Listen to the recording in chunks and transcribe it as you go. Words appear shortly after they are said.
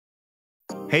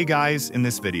Hey guys, in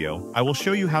this video, I will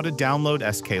show you how to download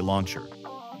SKLauncher.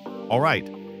 Alright,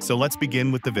 so let's begin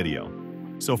with the video.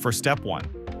 So for step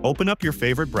 1, open up your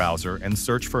favorite browser and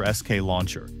search for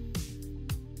SKLauncher.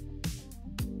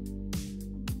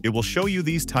 It will show you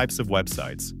these types of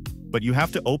websites, but you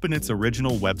have to open its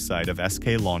original website of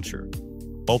SKLauncher.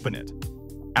 Open it.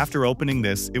 After opening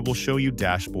this, it will show you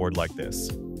dashboard like this.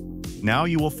 Now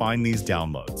you will find these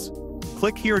downloads.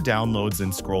 Click here Downloads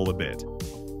and scroll a bit.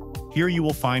 Here you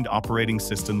will find operating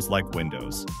systems like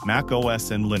Windows, Mac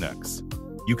OS and Linux.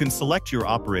 You can select your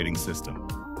operating system.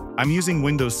 I'm using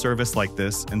Windows Service like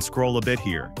this and scroll a bit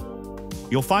here.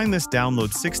 You'll find this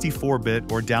download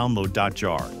 64-bit or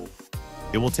download.jar.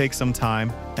 It will take some time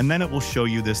and then it will show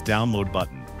you this download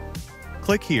button.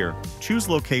 Click here, choose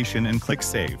location and click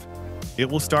save. It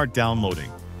will start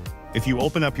downloading. If you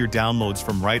open up your downloads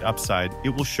from right upside,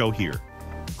 it will show here.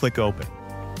 Click open.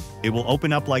 It will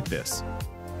open up like this.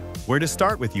 Where to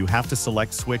start with, you have to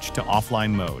select switch to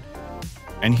offline mode.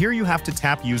 And here you have to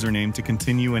tap username to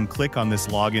continue and click on this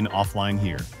login offline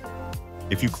here.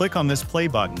 If you click on this play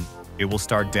button, it will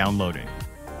start downloading.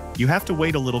 You have to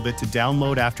wait a little bit to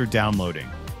download. After downloading,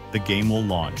 the game will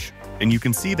launch. And you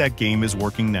can see that game is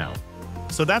working now.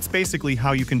 So that's basically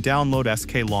how you can download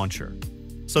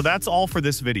SKLauncher. So that's all for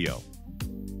this video.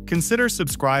 Consider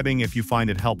subscribing if you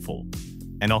find it helpful.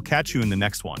 And I'll catch you in the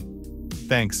next one.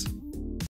 Thanks.